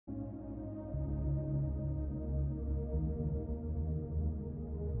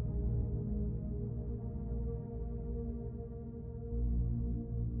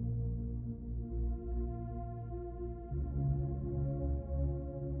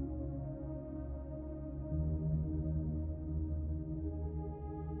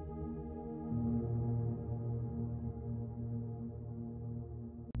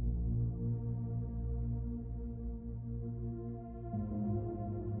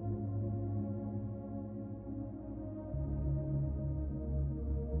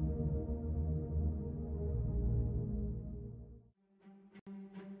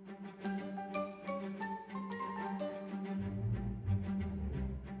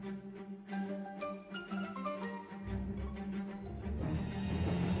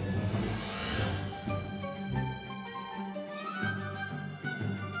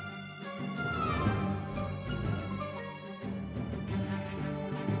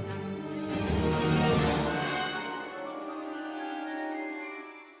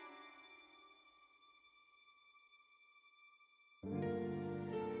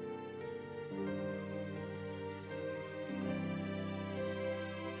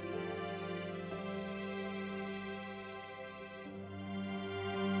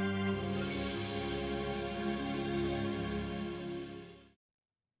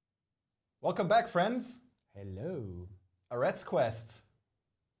Welcome back, friends. Hello. A Reds Quest.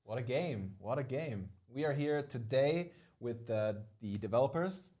 What a game. What a game. We are here today with the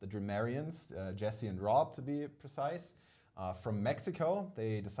developers, the Dreamerians, Jessi and Rob to be precise, from Mexico.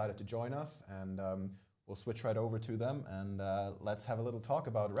 They decided to join us, and we'll switch right over to them and let's have a little talk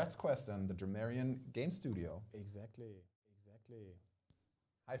about Reds Quest and the Dreamerian game studio. Exactly.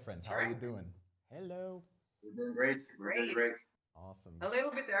 Hi, friends. How are you doing? Hello. We're doing great. We're doing great. Awesome. A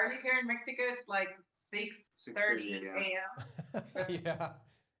little bit early here in Mexico. It's like 6:30 a.m. Yeah.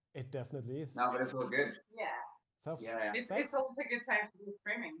 It definitely is. No, but it's all good. Yeah. So Yeah. It's also a good time to do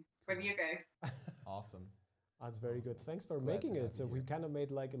streaming with you guys. Awesome. That's very good. Thanks for Glad making to it. have So you we here. kind of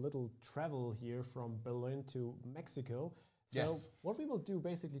made like a little travel here from Berlin to Mexico. So Yes. what we will do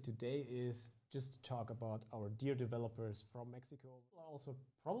basically today is just talk about our dear developers from Mexico. We're also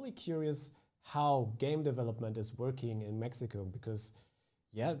probably curious how game development is working in Mexico because,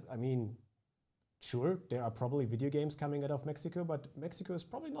 yeah, I mean, sure, there are probably video games coming out of Mexico, but Mexico is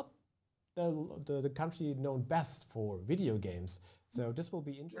probably not the country known best for video games. So this will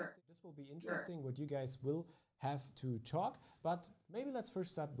be interesting. This will be interesting what you guys will have to talk. But maybe let's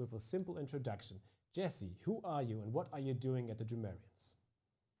first start with a simple introduction. Jessi, who are you and what are you doing at the Dreamerians?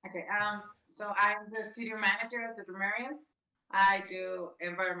 Okay. So I'm the studio manager at the Dreamerians. I do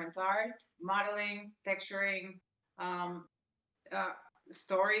environmental art, modeling, texturing,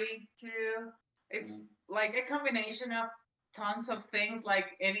 story too. It's like a combination of tons of things like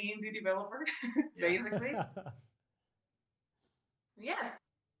any indie developer, basically. Yeah.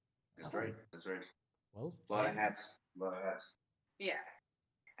 That's right. That's right. Well, A lot of hats. A lot of hats. Yeah.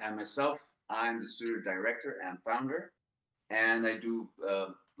 And myself, I'm the studio director and founder, and I do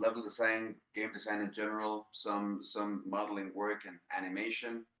level design, game design in general, some modeling work and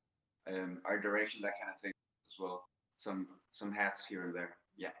animation, art direction, that kind of thing as well. Some hats here and there.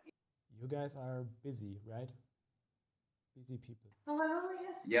 Yeah. you guys are busy, right? Busy people. Hello.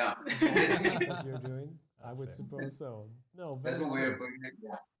 Yes. Yeah. That's what you're doing? I That's would fair. suppose so. No, That's very one way cool. of putting it.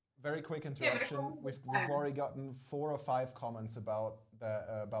 Yeah. Very quick but interruption. it's We've already gotten 4 or 5 comments about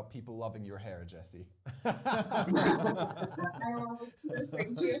about people loving your hair, Jessi.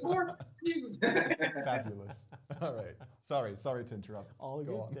 Thank you. Jesus. Fabulous. All right. Sorry to interrupt. All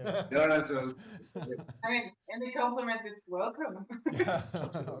Go good on. there. No, no, so I mean, any compliment, it's welcome. Yeah.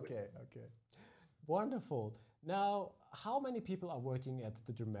 Okay. Wonderful. Now, how many people are working at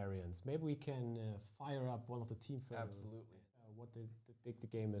the Dreamerians? Maybe we can fire up one of the team photos. Absolutely. What the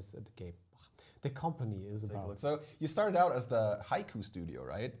game is, the company is Take a about. look. So you started out as the haiku studio,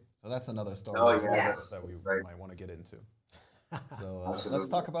 right? So that's another story Oh, that- yes. that we Right. might want to get into. So Absolutely. let's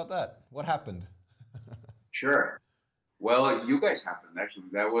talk about that. What happened? sure. Well, you guys happened actually.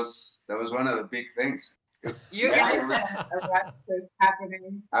 That was one of the big things. You Yeah, guys it was- have a lot of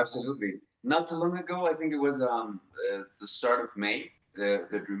happening. Absolutely. Not too long ago, I think it was the start of May.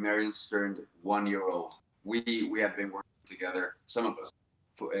 The Dreamerians turned 1 year old. We have been working together, some of us,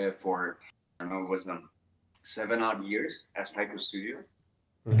 for I don't know, it was 7 odd years as Haiku Studio,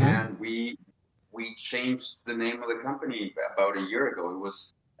 and we changed the name of the company about a year ago. It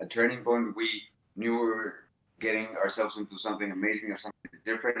was a turning point. We knew we were getting ourselves into something amazing or something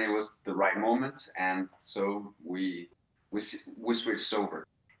different. It was the right moment, and so we switched over.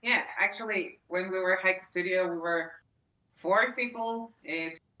 Yeah, actually, when we were Hike Studio, we were 4 people.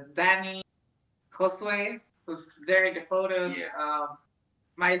 It's Danny, Josue, who's there in the photos,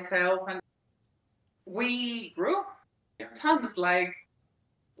 myself, and we grew tons. Like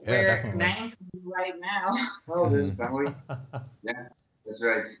Yeah, we're definitely. 19 right now, Oh, there's a family. Yeah, that's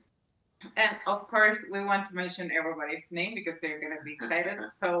right. and of course, we want to mention everybody's name because they're gonna be excited.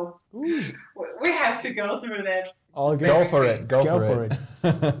 So Ooh, we have to go through that. all good. Go for it. Go for it.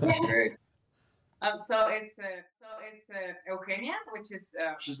 Great. So it's Eugenia, which is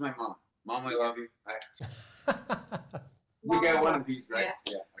She's my mom. Mom, I love you. We got one of these, right?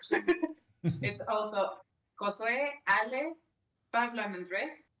 Yeah. Absolutely. It's also Josue, Ale, Pablo, and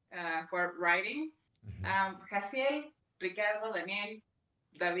Andres who are writing. Jaciel, Ricardo, Daniel,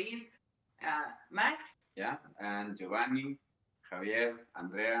 David, Max. Yeah, and Giovanni, Javier,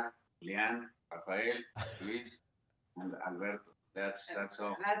 Andrea, Lian, Rafael, Luis, and Alberto. That's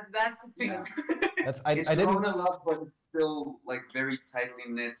all. That's the thing. That's I It's didn't. grown a lot, but it's still like very tightly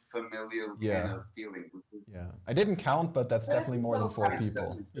knit, familial Yeah. kind of feeling. Yeah, I didn't count, but that's definitely more than 4 It's people.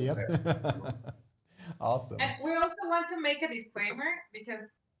 definitely still Yep. there. Awesome. And we also want to make a disclaimer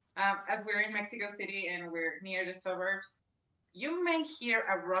because as we're in Mexico City and we're near the suburbs, you may hear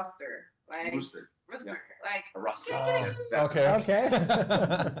a rooster, like Rooster. like A roster. Oh, That's okay. Okay.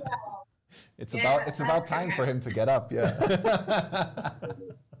 It's Yeah, about time for him to get up. Yeah.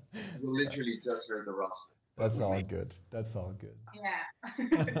 literally just heard the roster. That's all good. That's all good.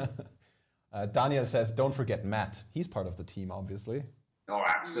 Yeah. Daniel says, don't forget Matt. He's part of the team, obviously. Oh,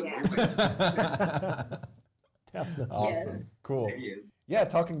 absolutely. Definitely. Awesome. Yes. Cool. He is. Yeah,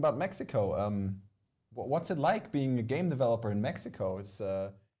 talking about Mexico. What's it like being a game developer in Mexico? It's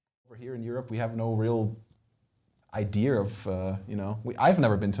over here in Europe, we have no real idea of, I've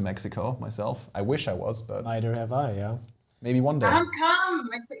never been to Mexico myself. I wish I was, but Neither have I, yeah. maybe one day. Come.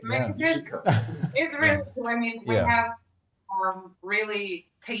 Mexico is really cool. I mean, we have really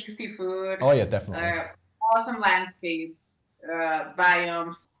tasty food. Oh yeah, definitely. Awesome landscape,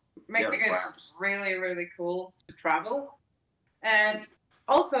 biomes. Mexico Yeah, is really, really cool to travel. And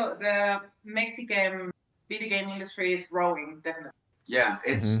also the Mexican video game industry is growing, definitely. Yeah,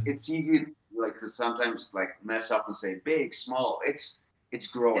 it's easy like to sometimes like mess up and say big, small. It's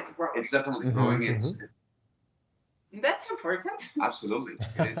growing. It's growing. It's definitely growing. It's That's important. absolutely.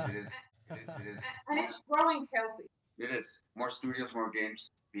 It is. It is. It is. It is. And it's growing healthy. It is. More studios, more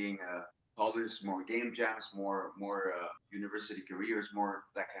games being published, more game jams, more university careers, more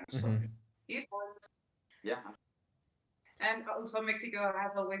that kind of stuff. Esports. Yeah. And also Mexico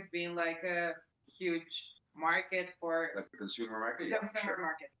has always been like a huge market for That's the consumer market. the Yeah, consumer sure.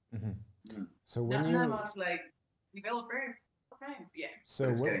 market. So Not when you much like developers all the time. Yeah. so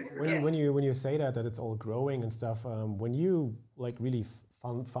But it's when, getting when you say that it's all growing and stuff, when you like really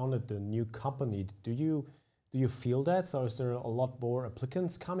founded the new company, do you feel that? So is there a lot more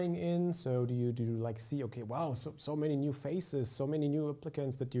applicants coming in? So do you like see, okay, wow, so many new faces, so many new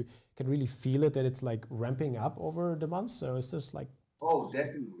applicants that you can really feel it, that it's like ramping up over the months? So it's just like, Oh,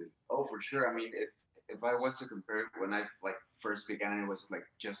 definitely. Oh, for sure. I mean, if I was to compare it, when I like first began, it was like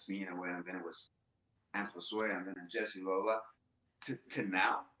just me in a way, and then it was and Josue, and then Jessi, blah, blah, blah, to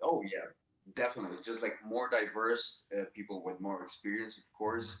now. Oh yeah, definitely. Just like more diverse people with more experience, of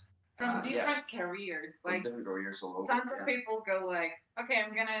course. From different Yes. careers. From Like different careers all over. tons of yeah. people go like, okay,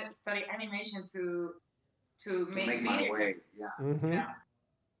 I'm gonna study animation to To make my video way. games. Yeah. mhm. You know?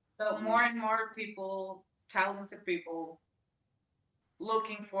 So more and more people, talented people,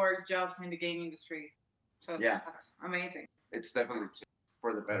 looking for jobs in the game industry. So Yeah. that's amazing. It's definitely changed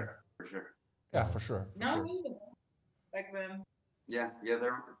for the better, for sure. Yeah, for sure. for No, sure. me back then. Yeah,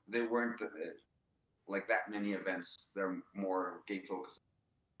 they weren't like that many events. They're more game focused,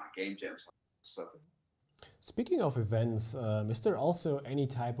 on game jams, stuff. Speaking of events, is there also any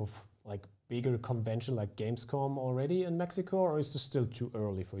type of like bigger convention like Gamescom already in Mexico, or is this still too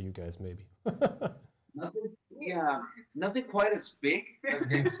early for you guys maybe? Nothing, yeah, nothing quite as big as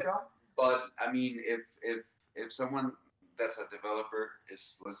Gamescom. But I mean, if someone that's a developer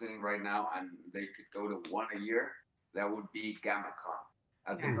is listening right now and they could go to one a year, that would be GammaCon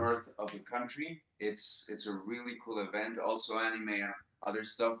at the north of the country. It's a really cool event. Also anime and other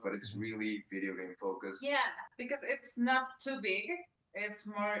stuff, but it's really video game focused. Yeah, because it's not too big. It's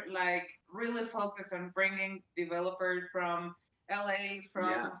more like really focused on bringing developers from LA, from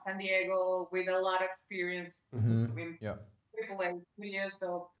Yeah. San Diego, with a lot of experience in Yeah. AAA studios.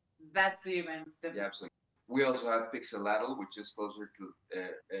 So that's the event. Yeah, absolutely. We also have Pixelatl, which is closer to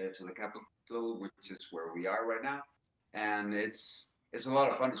the capital, which is where we are right now, and it's a lot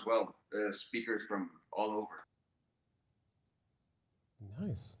of fun as well. Speakers from all over.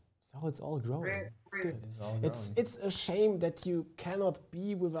 Nice. So it's all growing. Really, It's really. good. It's all growing. It's a shame that you cannot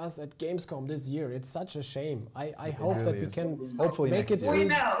be with us at Gamescom this year. It's such a shame. I hope that really we is. can Hopefully make next it year. We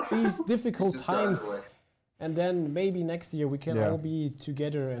through know. these difficult Just got it times, away. and then maybe next year we can Yeah. all be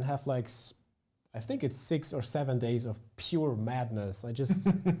together and have like I think it's 6 or 7 days of pure madness. I just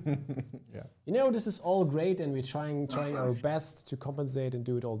Yeah. this is all great, and we're trying our best to compensate and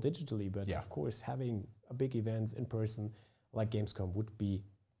do it all digitally. But Yeah. of course, having a big events in person like Gamescom would be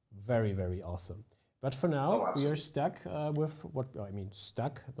very, very awesome. But for now, we absolutely. are stuck with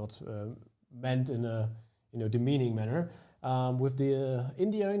stuck, not meant in a demeaning manner, with the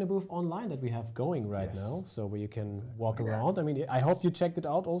Indie Arena booth online that we have going right Yes. now, so where you can walk Yeah. around. I mean, I hope you checked it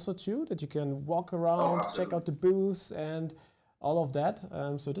out also too, that you can walk around, check out the booths and all of that.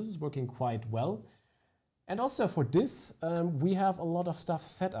 So this is working quite well. And also for this, we have a lot of stuff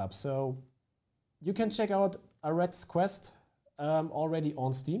set up. So you can check out Aret's Quest already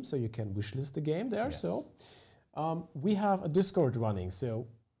on Steam, so you can wishlist the game there. Yes. So we have a Discord running, so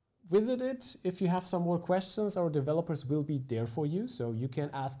visit it. If you have some more questions, our developers will be there for you, so you can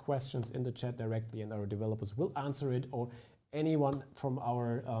ask questions in the chat directly and our developers will answer it, or anyone from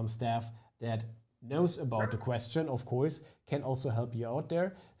our staff that knows about the question, of course, can also help you out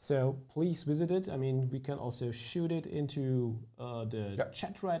there. So please visit it. I mean, we can also shoot it into the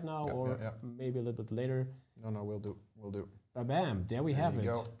chat right now, or maybe a little bit later. No, we'll do. Bam, there we have There it.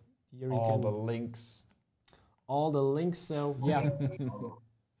 you go. Here you All can the links. all the links. So yeah.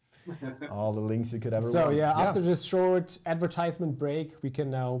 All the links you could ever So want. yeah, after this short advertisement break, we can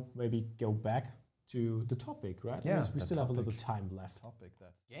now maybe go back to the topic, right? Yeah, We the still have a little topic. time left. Topic,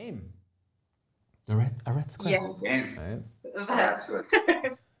 that's game. A Red's Quest. Yes. Game. Right? That's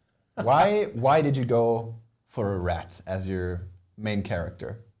good. Why did you go for a rat as your main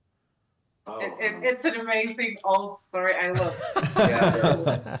character? Oh, It's an amazing old story. I love it.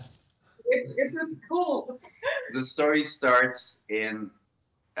 yeah. It's just cool. The story starts in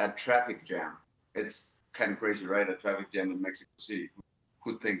a traffic jam. It's kind of crazy, right? A traffic jam in Mexico City.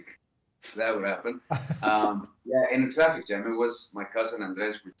 Who'd think that would happen? Yeah, in a traffic jam. It was my cousin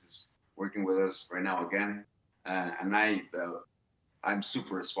Andres, which is working with us right now again, and I'm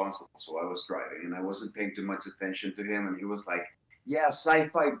super responsible, so I was driving and I wasn't paying too much attention to him, and he was like, "Yeah,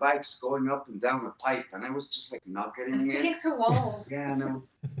 sci-fi bikes going up and down the pipe," and I was just like not getting And it. sticking to walls. Yeah, no.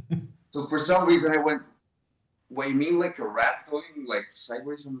 So for some reason I went, "What, you mean like a rat going like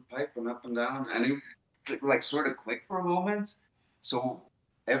sideways on the pipe and up and down?" And it like sort of clicked for a moment. So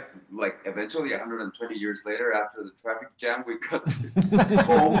like eventually 120 years later, after the traffic jam, we got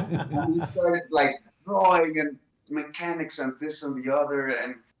home and we started like drawing and mechanics and this and the other,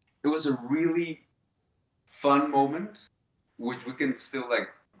 and it was a really fun moment, which we can still like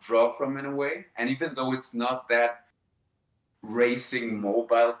draw from in a way. And even though it's not that racing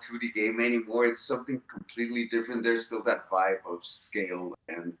mobile 2D game anymore, it's something completely different. There's still that vibe of scale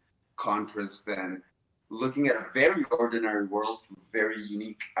and contrast and looking at a very ordinary world through very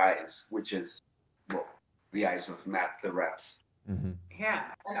unique eyes, which is, well, the eyes of Matt the rat. Mm-hmm. Yeah,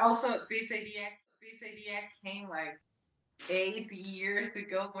 and also this idea came like 8 years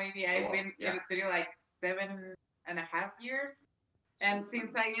ago. Maybe I've been in the studio like 7.5 years, and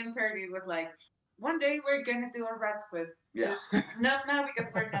since I entered, it was like one day we're gonna do a Rat's Quest. Yeah. Just not now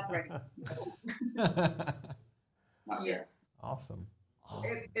because we're not ready. Not yet. Yes, Awesome.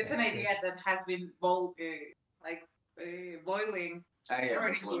 it's an idea that has been boiling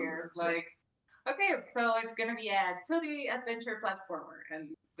for years. Like, okay, so it's gonna be a 2D adventure platformer, and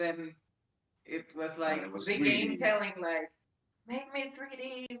then it was like it was the 3D. game telling like, make me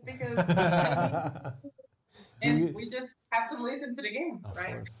 3D because, and we just have to listen to the game, Of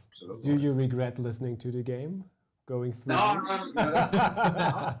right? course. Do you regret listening to the game? Going through? No, that's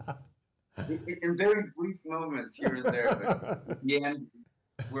in very brief moments here and there, but in the end,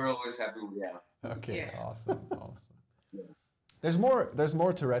 we're always happy with that. Okay, Yeah. awesome, awesome. Yeah. There's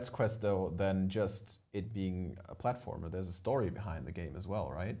more to Red's Quest though than just it being a platformer. There's a story behind the game as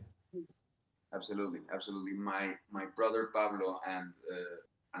well, right? Absolutely, absolutely. My brother Pablo and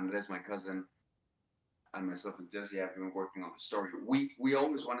Andres, my cousin, and myself and Jessi have been working on the story. We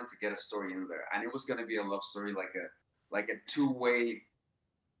always wanted to get a story in there, and it was going to be a love story, like a two-way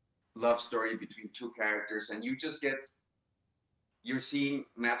love story between two characters, and you're seeing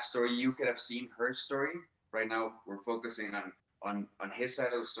Matt's story. You could have seen her story. Right now, we're focusing on his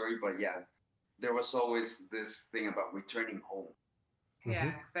side of the story, but yeah, there was always this thing about returning home.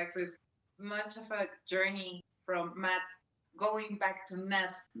 Yeah, exactly. It's much of a journey from Matt going back to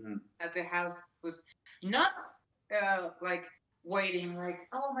Nat at the house, was not like waiting, like,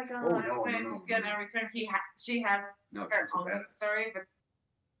 oh my god, when he's gonna return. She has her own story, but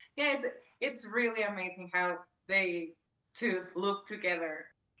yeah, it's really amazing how they two look together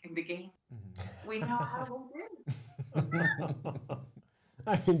in the game. We know how we do.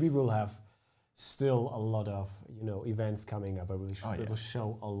 I mean, we will have still a lot of events coming up. It will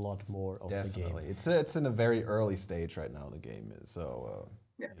show a lot more of the game. It's in a very early stage right now. The game is so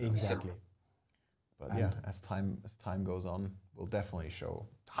exactly. But yeah, as time goes on, we'll definitely show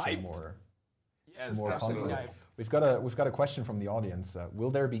more. Yes, more definitely. content. We've got a question from the audience. Will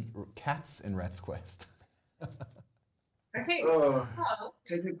there be cats in Red's Quest? Okay.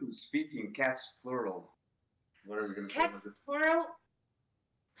 Technically speaking, cats plural. What are we going to say? Cats plural?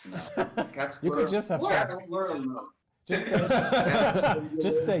 No. Cats plural. You could just have cats said, plural. No.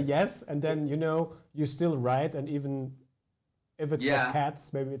 just say yes, and then you're still right, and even if it's not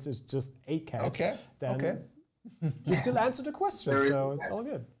cats, maybe it's just a cat. Okay. Then you still answer the question, so it's all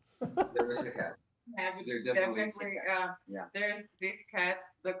good. There is a cat. Yeah, There definitely. yeah. There's this cat,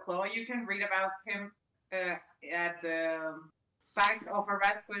 the Claw. You can read about him at Fact of a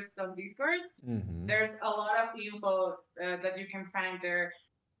Rat's Quest on Discord. Mm-hmm. There's a lot of info that you can find there.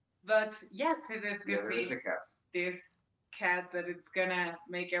 But yes, it is going to be this cat that it's gonna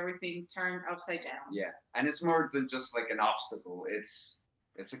make everything turn upside down. Yeah, and it's more than just like an obstacle. It's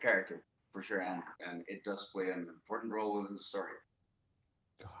a character for sure, and it does play an important role within the story.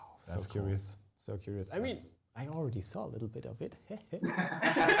 Oh, so curious. I mean, I already saw a little bit of it. Yeah,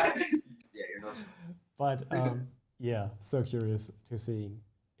 you know. But yeah, so curious to seeing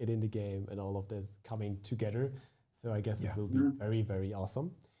it in the game and all of this coming together. So I guess it will be very, very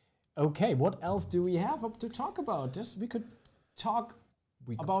awesome. Okay, what else do we have up to talk about? Just we could talk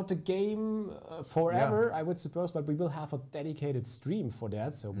about the game forever, I would suppose, but we will have a dedicated stream for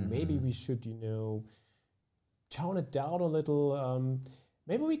that. So maybe we should, you know, tone it down a little.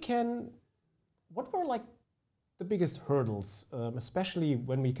 Maybe we can. What were like the biggest hurdles, especially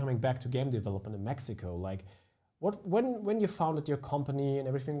when we're coming back to game development in Mexico? Like, when you founded your company and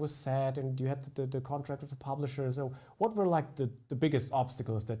everything was set and you had the contract with the publisher, so what were like the biggest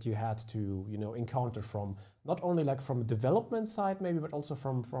obstacles that you had to, you know, encounter from not only like from a development side maybe, but also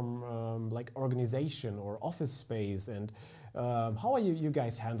from like organization or office space, and how are you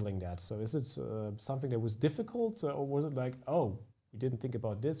guys handling that? So is it something that was difficult, or was it like, oh, we didn't think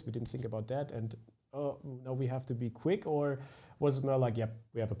about this, we didn't think about that, and now we have to be quick? Or was it more like, yep,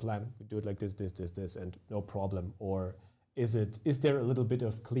 we have a plan, we do it like this, and no problem? Or is there a little bit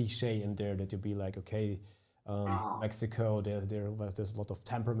of cliche in there that you'd be like, okay, Mexico, there's a lot of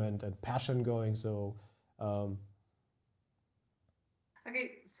temperament and passion going, so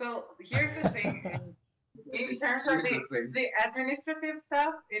okay, so here's the thing. In terms of the administrative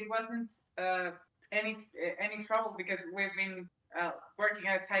stuff, it wasn't any trouble, because we've been working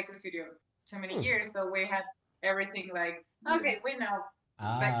as Haiku Studio so many years, so we had everything like, okay, we know.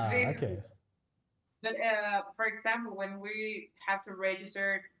 Like this. Okay. But for example, when we have to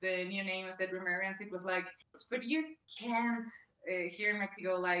register the new name as the Dreamerians, it was like, but you can't here in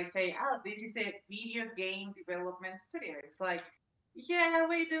Mexico like say, oh, this is a video game development studio. It's like, yeah,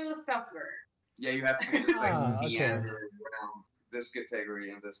 we do software. Yeah, you have to like meander okay. around this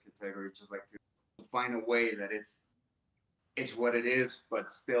category and this category, just like to find a way that it's what it is,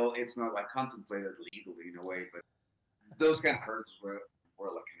 but still it's not like contemplated legally in a way. But those kind of hurdles we're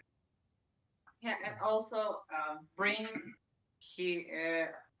looking at. Yeah, and also bring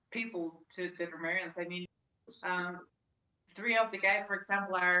people to the Dreamerians. I mean, 3 of the guys, for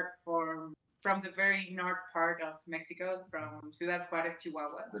example, are from the very north part of Mexico, from Ciudad Juárez,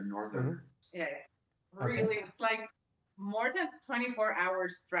 Chihuahua. The northern. Yeah, it's really, it's like more than 24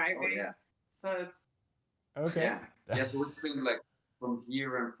 hours driving. Oh, yeah. So it's Okay. Yeah, so we're doing like from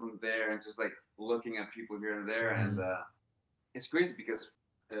here and from there, and just like looking at people here and there, and it's crazy because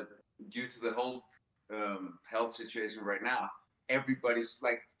due to the whole health situation right now, everybody's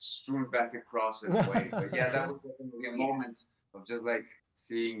like strewn back across in a way. But yeah, that was definitely a moment of just like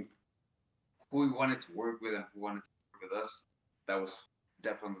seeing who we wanted to work with and who wanted to work with us. That was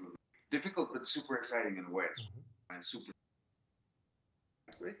definitely difficult, but super exciting in a way. And super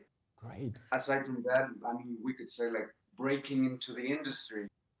great. Great. Aside from that, I mean, we could say like breaking into the industry,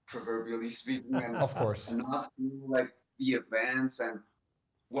 proverbially speaking, and Of course. and not doing like the events and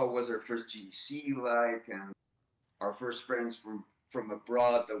what was our first GDC like, and our first friends from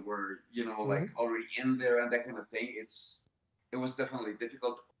abroad that were, you know, like already in there and that kind of thing. It was definitely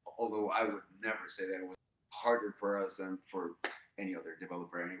difficult, although I would never say that it was harder for us than for any other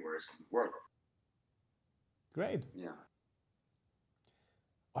developer anywhere else in the world. Great. Yeah.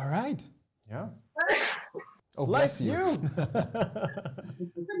 All right. Yeah. Oh, Bless you.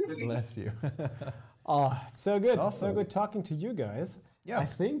 Bless you. Oh, so good. Awesome. So good talking to you guys. Yeah. I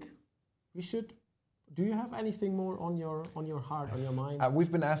think we should. Do you have anything more on your heart, on your mind?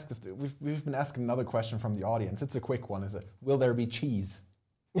 We've been asked. We've been asking another question from the audience. It's a quick one. Is it? Will there be cheese?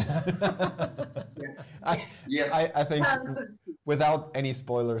 Yes. Yes. I think without any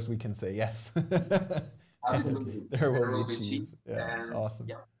spoilers, we can say yes. Absolutely. There will be cheese. Yeah. And Awesome.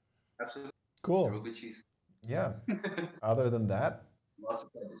 Yeah. Absolutely. Cool. There will be cheese. Yeah. Other than that, Lots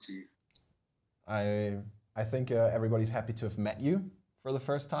of types of cheese. I think everybody's happy to have met you for the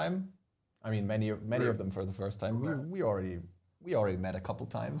first time. I mean, many of them for the first time. We already met a couple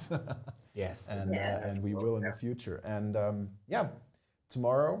times. Yes. And we will in the future. And yeah,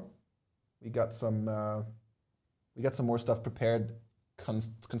 tomorrow we got some more stuff prepared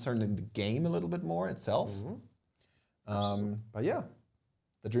concerning the game a little bit more itself. But yeah,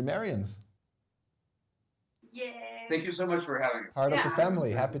 the Dreamerians. Yay! Thank you so much for having us. Part of the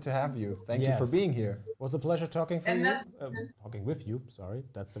family. Happy to have you. Thank you for being here. It was a pleasure talking talking with you. Sorry,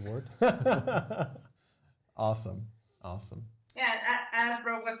 that's the word. Awesome. Yeah, as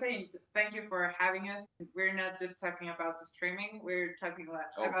Rob was saying, thank you for having us. We're not just talking about the streaming, we're talking a lot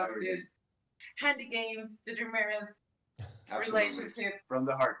about this handy games, the Dreamerians relationship. From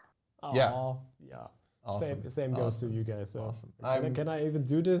the heart. Yeah. Yeah. Awesome. Same goes to you guys. So Awesome. can I even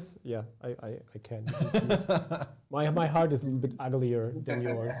do this? Yeah, I can. You can see it. My heart is a little bit uglier than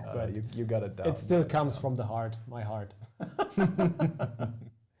yours, but you got it down. it still comes from the heart. My heart.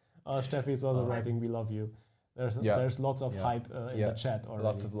 Steffi is also writing, "We love you." There's lots of hype in the chat already.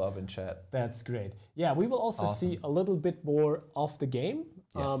 Lots of love in chat. That's great. Yeah, we will also see a little bit more of the game.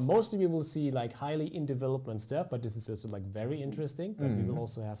 Yes. Mostly we will see like highly in development stuff, but this is also like very interesting. But we will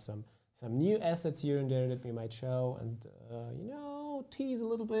also have some new assets here and there that we might show and tease a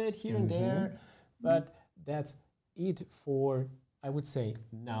little bit here and there. But that's it for, I would say,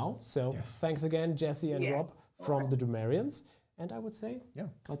 now. So thanks again, Jessi and Rob from the Dreamerians. And I would say,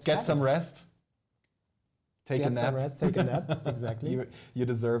 let's get some rest. Take a nap. Some rest, take a nap, exactly. You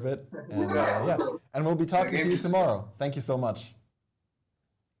deserve it. And, and we'll be talking to you tomorrow. Thank you so much.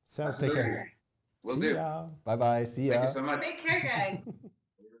 So take care. Will see do. ya. Bye-bye. See ya. Thank you so much. Take care, guys.